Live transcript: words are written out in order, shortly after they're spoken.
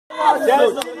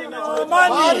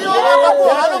Money.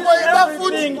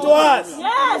 Everything to us.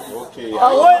 Yes. Okay.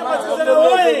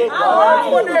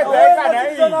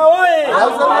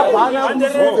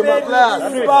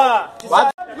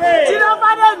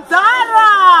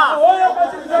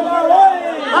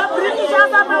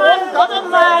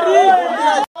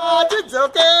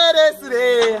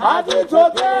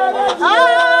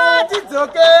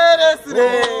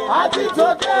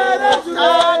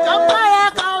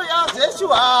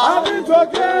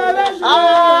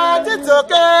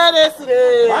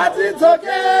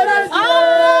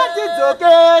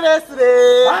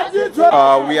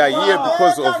 We are here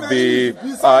because of the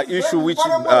issue which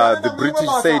the British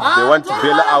said they want to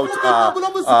bail out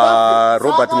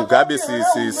Robert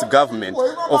Mugabe's government,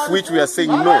 of which we are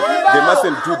saying no, they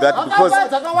mustn't do that because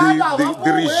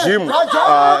the regime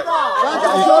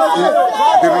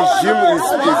is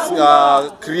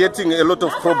creating a lot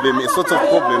of problems, a sort of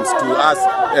problems to us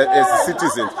as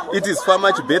citizens. It is far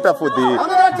much better for the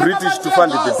British to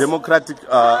fund the democratic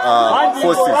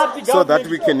forces so that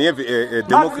we can have a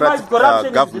democratic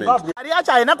government.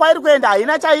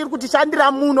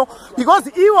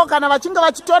 Because iwo kana vachinga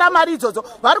vachitora mari idzodzo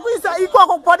vari kuisa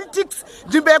ikoko politics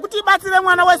nzvimbo yekuti ibatsire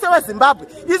mwana wese weZimbabwe.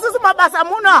 Isusu mabasa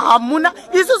muno hamuna,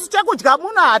 isusu chekudya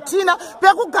muno hatina,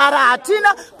 pekugara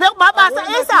hatina, mabasa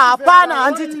ese hapana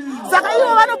handiti. Saka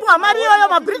ivo vanopuwa mari iyoyo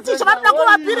maBritish vanoda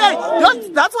kuvapirei.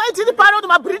 That's why tiri pano kuti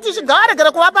maBritish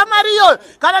ngavaregere kuvapa mari iyoyo.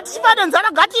 Kana tichifane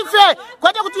nzara ngatife,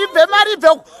 kwete kuti ibve mari ibve.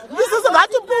 Isusu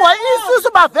ngatipuwe,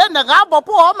 isusu mavhenda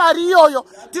ngaambopuwawo mari iyoyo.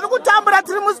 Tiri kutambura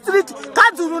tiri mustreet,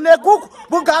 Kadzuru neguku,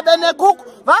 Mugabe neguku.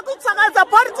 Vakuitsakanisa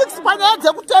politics panyaya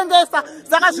dzekutengesa.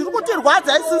 Saka zviri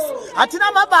kutirwadza isusu.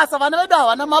 Hatina mabasa, vana vedu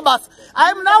havana mabasa.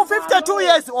 I am now 52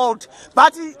 years old,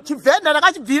 but chivhenda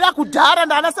ndakachibvira kudhara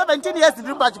ndana 17 years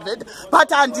ndiri pachivhenda. But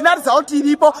handina result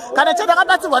iripo kana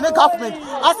chandakabatsirwa negovernment.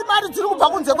 Asi mari dziri kubva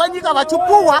kunze kwenyika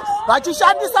vachipuhwa,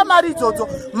 vachishandisa mari idzodzo.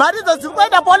 Mari idzodzo dziri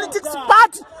kuenda politics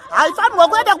party. Haifanirwa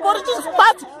kuenda kupolitics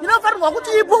party, inofanirwa kuti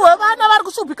ipuhwe vana vari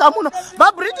kushupika muno.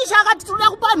 MaBritish akati tinoda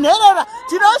kupa nherera,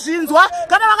 tinozvinzwa.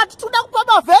 Kana vakati tinoda kupa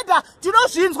mavhenda,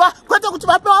 tinozvinzwa. Kwete kuti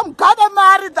vapewa Mugabe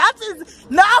mari. That is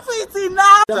enough, it's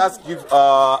enough. Just give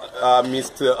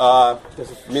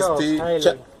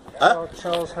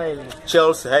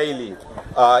Charles Haley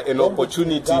an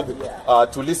opportunity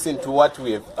to listen to what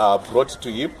we have brought to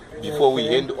him before we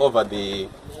hand over the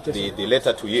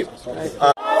letter to him.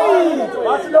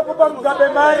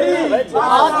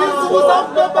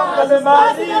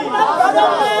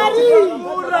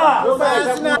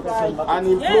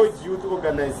 Unemployed Youth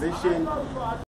Organization